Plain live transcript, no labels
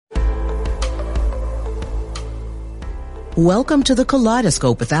Welcome to the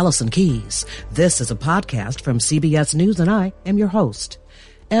Kaleidoscope with Allison Keyes. This is a podcast from CBS News, and I am your host.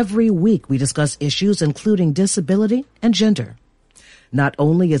 Every week we discuss issues including disability and gender. Not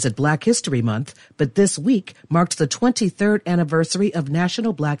only is it Black History Month, but this week marks the 23rd anniversary of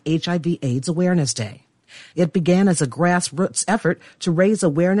National Black HIV/AIDS Awareness Day. It began as a grassroots effort to raise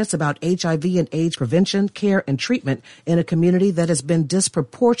awareness about HIV and AIDS prevention, care, and treatment in a community that has been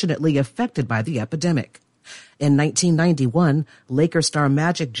disproportionately affected by the epidemic. In 1991, Lakers star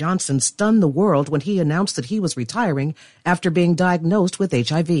Magic Johnson stunned the world when he announced that he was retiring after being diagnosed with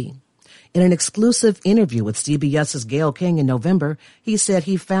HIV. In an exclusive interview with CBS's Gayle King in November, he said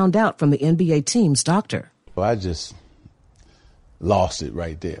he found out from the NBA team's doctor. Well, I just lost it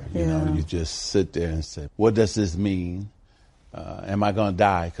right there. You know, you just sit there and say, what does this mean? Am I going to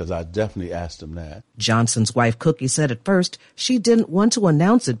die? Because I definitely asked him that. Johnson's wife, Cookie, said at first she didn't want to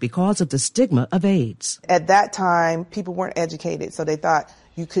announce it because of the stigma of AIDS. At that time, people weren't educated, so they thought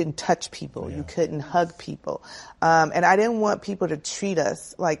you couldn't touch people, you couldn't hug people. And I didn't want people to treat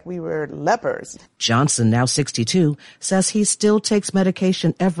us like we were lepers. Johnson, now 62, says he still takes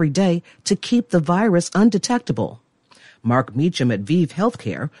medication every day to keep the virus undetectable. Mark Meacham at ViiV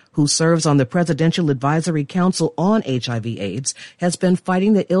Healthcare, who serves on the Presidential Advisory Council on HIV/AIDS, has been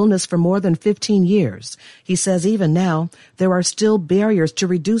fighting the illness for more than 15 years. He says even now, there are still barriers to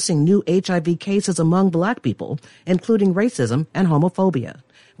reducing new HIV cases among Black people, including racism and homophobia.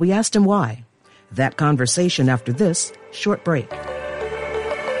 We asked him why. That conversation after this short break.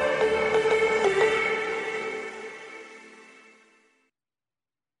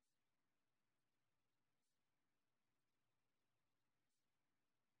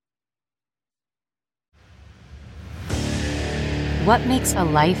 What makes a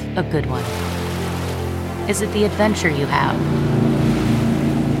life a good one? Is it the adventure you have?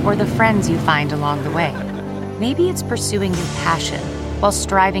 Or the friends you find along the way? Maybe it's pursuing your passion while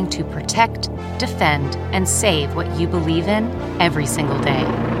striving to protect, defend, and save what you believe in every single day.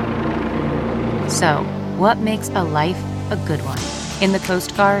 So, what makes a life a good one? In the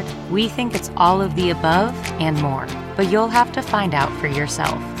Coast Guard, we think it's all of the above and more, but you'll have to find out for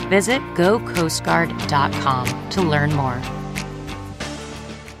yourself. Visit gocoastguard.com to learn more.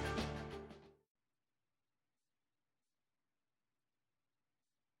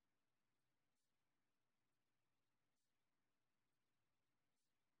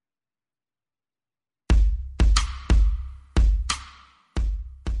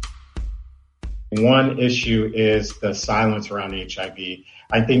 One issue is the silence around HIV.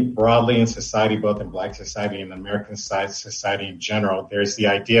 I think broadly in society, both in Black society and American society in general, there's the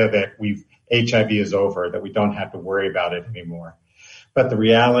idea that HIV is over, that we don't have to worry about it anymore. But the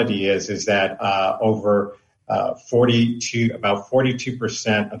reality is that about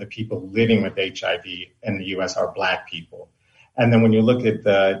 42% of the people living with HIV in the U.S. are Black people. And then when you look at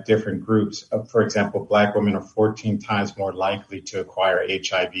the different groups, for example, Black women are 14 times more likely to acquire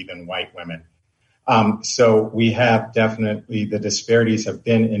HIV than white women. So we have definitely, the disparities have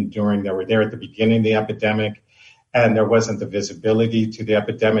been enduring. They were there at the beginning of the epidemic, and there wasn't the visibility to the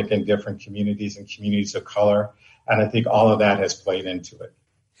epidemic in different communities and communities of color. And I think all of that has played into it.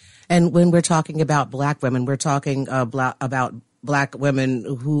 And when we're talking about Black women, we're talking about Black women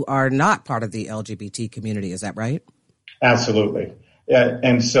who are not part of the LGBT community. Is that right? Absolutely.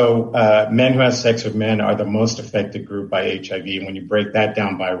 And so men who have sex with men are the most affected group by HIV. And when you break that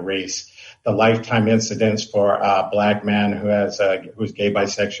down by race, the lifetime incidence for a Black man who's gay,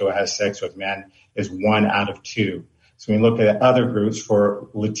 bisexual, has sex with men is 1 out of 2. So when you look at other groups, for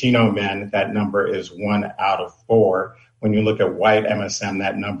Latino men, that number is 1 out of 4. When you look at white MSM,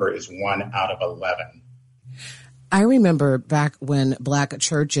 that number is 1 out of 11. I remember back when Black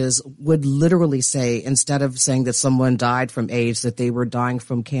churches would literally say, instead of saying that someone died from AIDS, that they were dying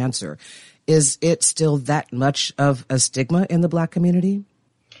from cancer. Is it still that much of a stigma in the Black community?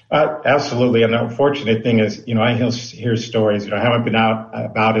 Absolutely. And the unfortunate thing is, I hear stories, I haven't been out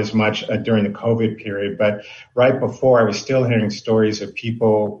about as much during the COVID period, but right before I was still hearing stories of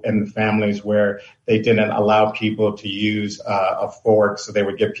people and families where they didn't allow people to use a fork. So they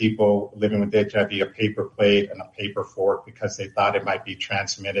would give people living with HIV a paper plate and a paper fork because they thought it might be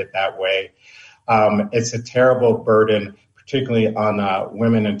transmitted that way. It's a terrible burden, particularly on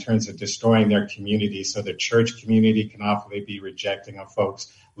women in terms of destroying their community. So the church community can often be rejecting of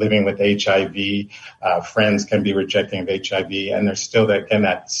folks living with HIV. Friends can be rejecting of HIV. And there's still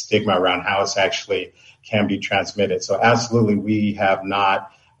that stigma around how it actually can be transmitted. So absolutely, we have not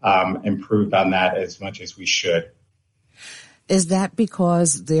improved on that as much as we should. Is that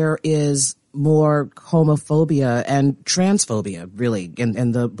because there is more homophobia and transphobia, really,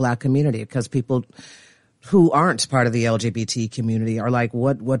 in the Black community? Because people who aren't part of the LGBT community are like,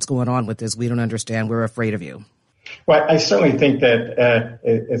 what's going on with this? We don't understand. We're afraid of you. Well, I certainly think that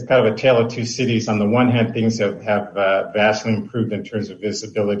it's kind of a tale of two cities. On the one hand, things have vastly improved in terms of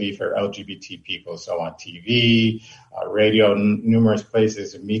visibility for LGBT people. So on TV, radio, numerous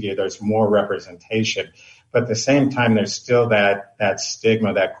places in media, there's more representation. But at the same time, there's still that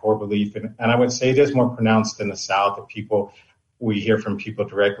stigma, that core belief. And I would say it is more pronounced in the South that we hear from people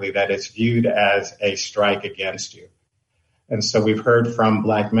directly that it's viewed as a strike against you. And so we've heard from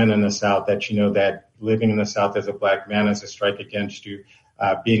Black men in the South that, that living in the South as a Black man is a strike against you.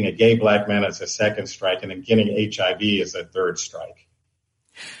 Being a gay Black man is a second strike. And then getting HIV is a third strike.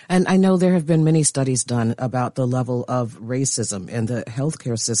 And I know there have been many studies done about the level of racism in the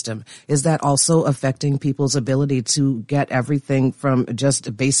healthcare system. Is that also affecting people's ability to get everything from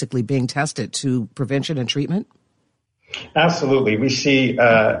just basically being tested to prevention and treatment? Absolutely. We see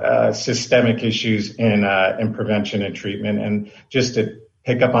systemic issues in prevention and treatment. And just to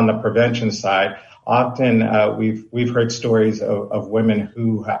pick up on the prevention side, often we've heard stories of women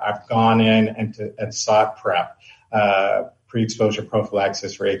who have gone in and sought PrEP, pre-exposure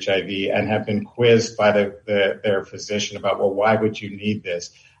prophylaxis for HIV, and have been quizzed by their physician about, well, why would you need this?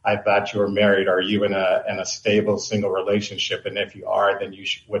 I thought you were married. Are you in a stable single relationship? And if you are, then you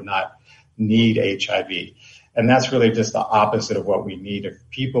would not need HIV. And that's really just the opposite of what we need. If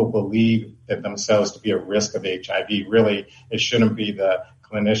people believe that themselves to be at risk of HIV, really, it shouldn't be the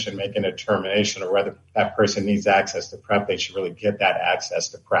clinician making a determination of whether that person needs access to PrEP. They should really get that access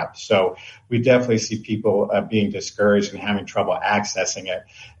to PrEP. So we definitely see people being discouraged and having trouble accessing it.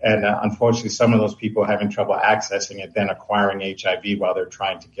 And unfortunately, some of those people having trouble accessing it then acquiring HIV while they're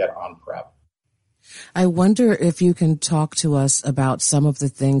trying to get on PrEP. I wonder if you can talk to us about some of the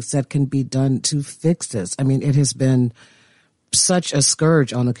things that can be done to fix this. I mean, it has been such a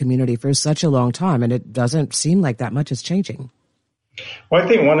scourge on the community for such a long time, and it doesn't seem like that much is changing. Well, I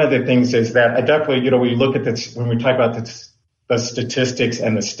think one of the things is that I definitely, we look at this, when we talk about the statistics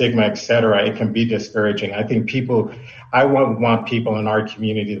and the stigma, et cetera, it can be discouraging. I think I want people in our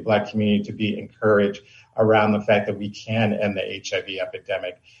community, the Black community, to be encouraged around the fact that we can end the HIV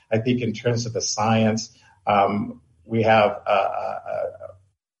epidemic. I think in terms of the science, we have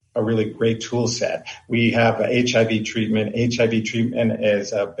a really great tool set. We have HIV treatment. HIV treatment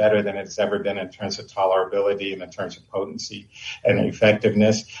is better than it's ever been in terms of tolerability and in terms of potency and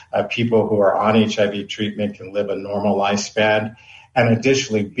effectiveness. People who are on HIV treatment can live a normal lifespan. And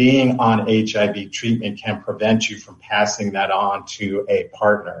additionally, being on HIV treatment can prevent you from passing that on to a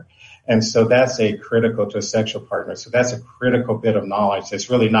partner. And so that's critical to a sexual partner. So that's a critical bit of knowledge that's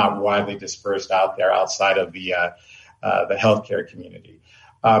really not widely dispersed out there outside of the healthcare community.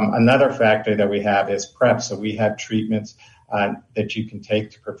 Another factor that we have is PrEP. So we have treatments that you can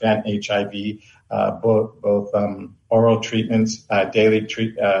take to prevent HIV, both oral treatments,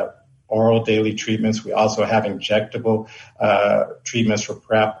 oral daily treatments. We also have injectable treatments for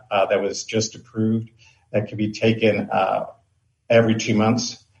PrEP that was just approved that can be taken every 2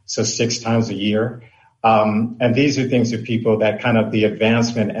 months. So 6 times a year. And these are things that people that kind of the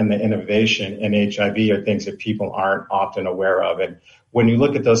advancement and the innovation in HIV are things that people aren't often aware of. And when you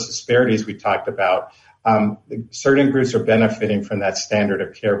look at those disparities we talked about, certain groups are benefiting from that standard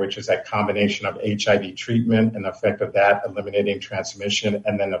of care, which is that combination of HIV treatment and the effect of that eliminating transmission,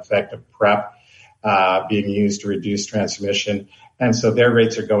 and then the effect of PrEP being used to reduce transmission. And so their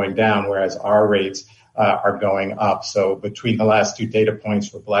rates are going down, whereas our rates are going up. So between the last 2 data points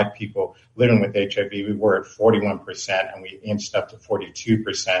for Black people living with HIV, we were at 41%, and we inched up to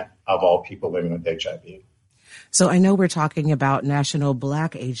 42% of all people living with HIV. So I know we're talking about National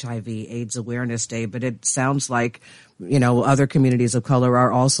Black HIV/AIDS Awareness Day, but it sounds like, other communities of color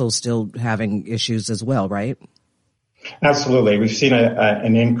are also still having issues as well, right? Absolutely. We've seen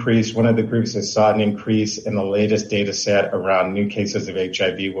an increase. One of the groups that saw an increase in the latest data set around new cases of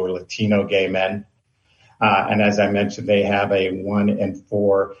HIV were Latino gay men. And as I mentioned, they have a 1 in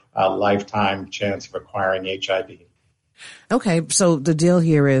 4 lifetime chance of acquiring HIV. Okay, so the deal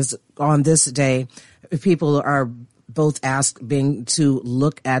here is on this day, people are both being to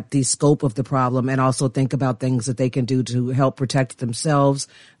look at the scope of the problem and also think about things that they can do to help protect themselves,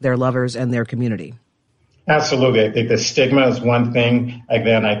 their lovers, and their community. Absolutely. I think the stigma is one thing.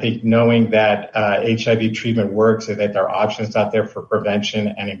 Again, I think knowing that HIV treatment works and that there are options out there for prevention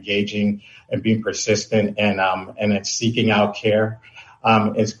and engaging and being persistent and seeking out care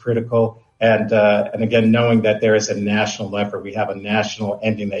is critical. And again, knowing that there is a national effort. We have a national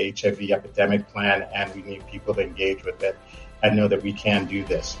ending the HIV epidemic plan, and we need people to engage with it and know that we can do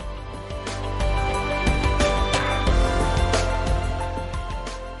this.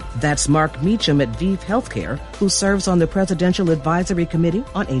 That's Mark Meacham at ViiV Healthcare, who serves on the Presidential Advisory Committee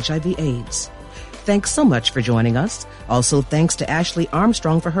on HIV/AIDS. Thanks so much for joining us. Also, thanks to Ashley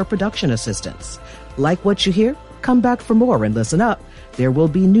Armstrong for her production assistance. Like what you hear? Come back for more and listen up. There will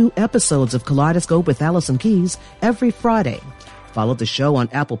be new episodes of Kaleidoscope with Allison Keyes every Friday. Follow the show on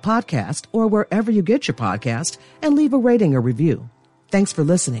Apple Podcast or wherever you get your podcast and leave a rating or review. Thanks for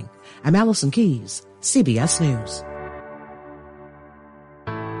listening. I'm Allison Keyes, CBS News.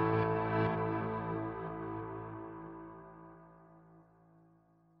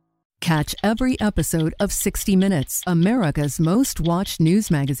 Catch every episode of 60 Minutes, America's most watched news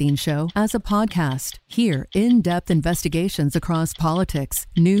magazine show, as a podcast. Hear in-depth investigations across politics,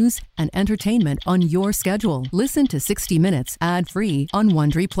 news, and entertainment on your schedule. Listen to 60 Minutes ad-free on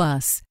Wondery Plus.